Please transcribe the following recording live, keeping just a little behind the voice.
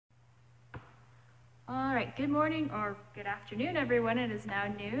All right, good morning or good afternoon, everyone. It is now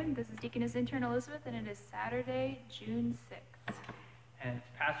noon. This is Deaconess Intern Elizabeth, and it is Saturday, June 6th. And it's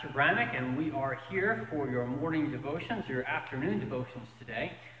Pastor Bramick, and we are here for your morning devotions, your afternoon devotions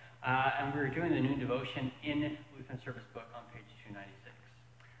today. And we're doing the noon devotion in Lutheran Service Book on page 296.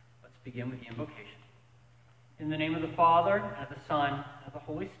 Let's begin with the invocation. In the name of the Father, and of the Son, and of the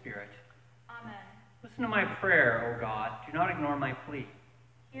Holy Spirit. Amen. Listen to my prayer, O God. Do not ignore my plea.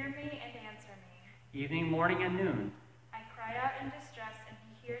 Hear me and answer me. Evening, morning, and noon. I cried out in distress, and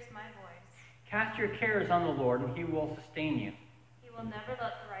he hears my voice. Cast your cares on the Lord, and he will sustain you. He will never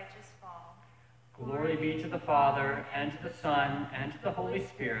let the righteous fall. Glory be to the Father, and to the Son, and to the Holy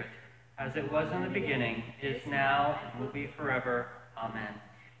Spirit, as it was in the beginning, is now, and will be forever. Amen.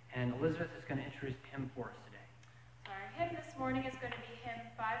 And Elizabeth is going to introduce the hymn for us today. Our hymn this morning is going to be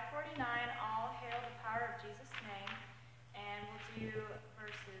hymn 549, All Hail the Power of Jesus' Name, and we'll do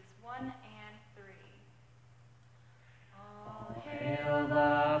verses 1 and 3. All Hail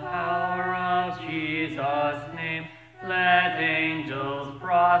the power of Jesus' name, let angels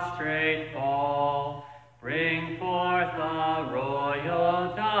prostrate fall. Bring forth the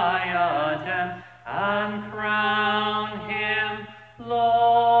royal diadem, and crown him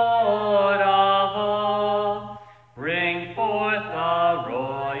Lord of all. Bring forth the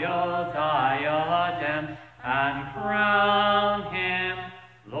royal diadem, and crown him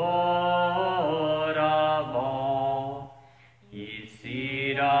Lord of all. Ye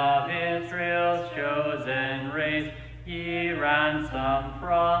seed of Israel's chosen race, ye ransom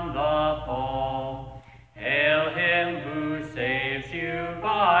from the fall. Hail him who saves you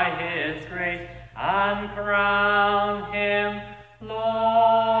by his grace, and crown him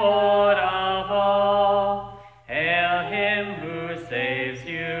Lord of all. Hail him who saves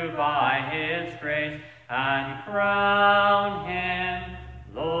you by his grace, and crown him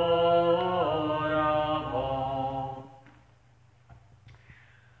Lord of all.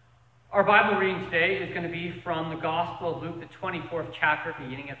 Our Bible reading today is going to be from the Gospel of Luke, the 24th chapter,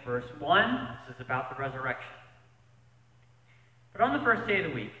 beginning at verse 1. This is about the resurrection. But on the first day of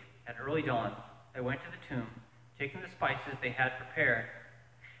the week, at early dawn, they went to the tomb, taking the spices they had prepared.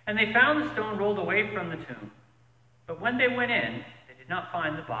 And they found the stone rolled away from the tomb. But when they went in, they did not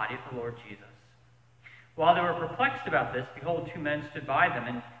find the body of the Lord Jesus. While they were perplexed about this, behold, two men stood by them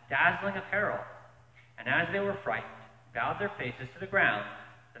in dazzling apparel. And as they were frightened, bowed their faces to the ground.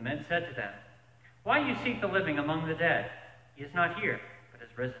 The men said to them, Why do you seek the living among the dead? He is not here, but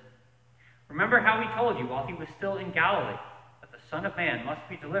has risen. Remember how he told you while he was still in Galilee, that the Son of Man must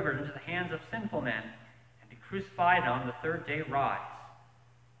be delivered into the hands of sinful men, and be crucified, and on the third day rise.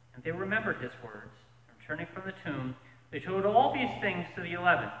 And they remembered his words. And returning from the tomb, they told all these things to the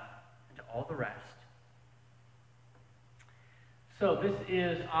 11, and to all the rest. So this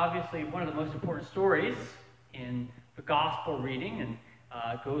is obviously one of the most important stories in the gospel reading, and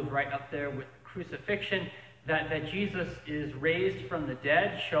goes right up there with the crucifixion, that Jesus is raised from the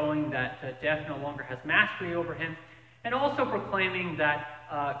dead, showing that death no longer has mastery over him, and also proclaiming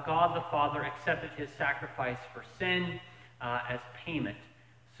that God the Father accepted his sacrifice for sin as payment,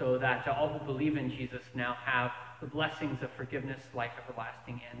 so that all who believe in Jesus now have the blessings of forgiveness, life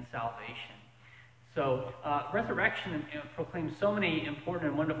everlasting, and salvation. So resurrection proclaims so many important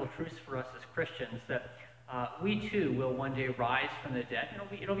and wonderful truths for us as Christians that we too will one day rise from the dead.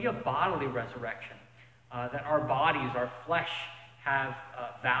 It'll be a bodily resurrection, that our bodies, our flesh, have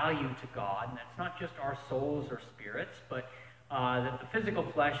value to God, and it's not just our souls or spirits, but that the physical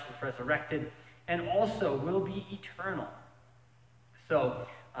flesh is resurrected and also will be eternal. So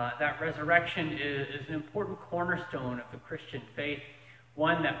that resurrection is an important cornerstone of the Christian faith,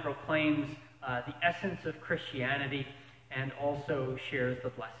 one that proclaims the essence of Christianity and also shares the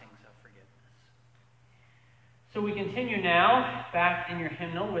blessings of forgiveness. So we continue now back in your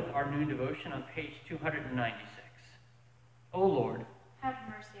hymnal with our noon devotion on page 296. O Lord, have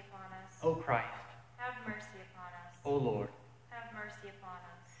mercy upon us. O Christ, have mercy upon us. O Lord, have mercy upon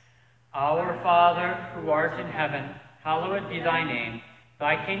us. Our Father, who art in heaven, hallowed be thy name.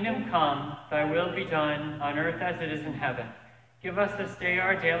 Thy kingdom come, thy will be done, on earth as it is in heaven. Give us this day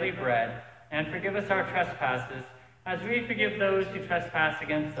our daily bread, and forgive us our trespasses, as we forgive those who trespass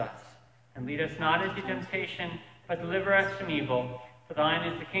against us. And lead us not into temptation, but deliver us from evil. For thine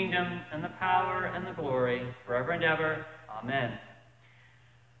is the kingdom, and the power, and the glory, forever and ever. Amen.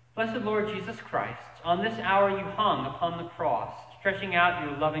 Blessed Lord Jesus Christ, on this hour you hung upon the cross, stretching out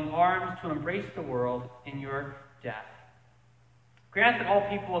your loving arms to embrace the world in your death. Grant that all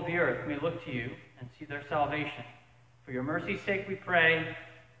people of the earth may look to you and see their salvation. For your mercy's sake we pray.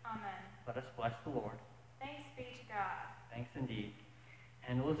 Amen. Let us bless the Lord. Thanks be to God. Thanks indeed.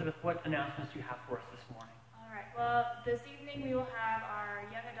 And Elizabeth, what announcements do you have for us this morning? All right. Well, this evening we will have our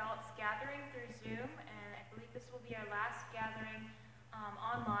young adults gathering through Zoom, and I believe this will be our last gathering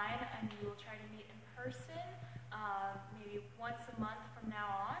online, and we will try to meet in person maybe once a month from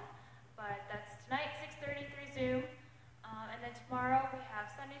now on. But that's tonight, 6:30 through Zoom. And then tomorrow we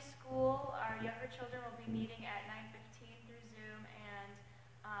have Sunday school. Our younger children will be meeting at 9:15 through Zoom and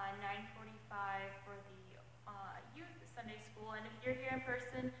 9:45 for the youth Sunday school. And if you're here in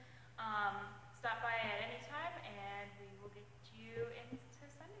person, stop by at any time and we will get you into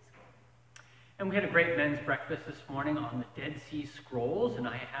Sunday school. And we had a great men's breakfast this morning on the Dead Sea Scrolls, and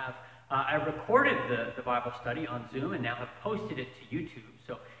I recorded the Bible study on Zoom and now have posted it to YouTube.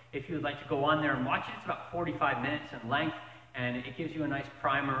 So if you would like to go on there and watch it, it's about 45 minutes in length, and it gives you a nice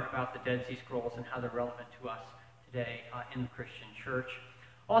primer about the Dead Sea Scrolls and how they're relevant to us today in the Christian church.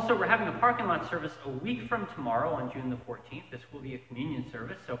 Also, we're having a parking lot service a week from tomorrow on June the 14th. This will be a communion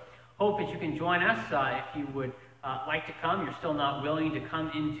service, so hope that you can join us if you would like to come. You're still not willing to come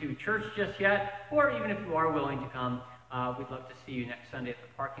into church just yet, or even if you are willing to come, we'd love to see you next Sunday at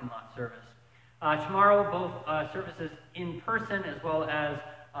the parking lot service. Tomorrow, both services in person as well as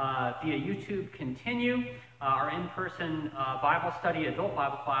via YouTube continue. Our in-person Bible study, adult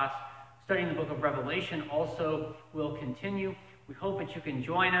Bible class, studying the book of Revelation also will continue. We hope that you can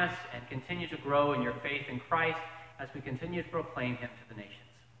join us and continue to grow in your faith in Christ as we continue to proclaim him to the nations.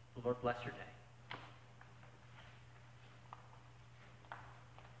 The Lord bless your day.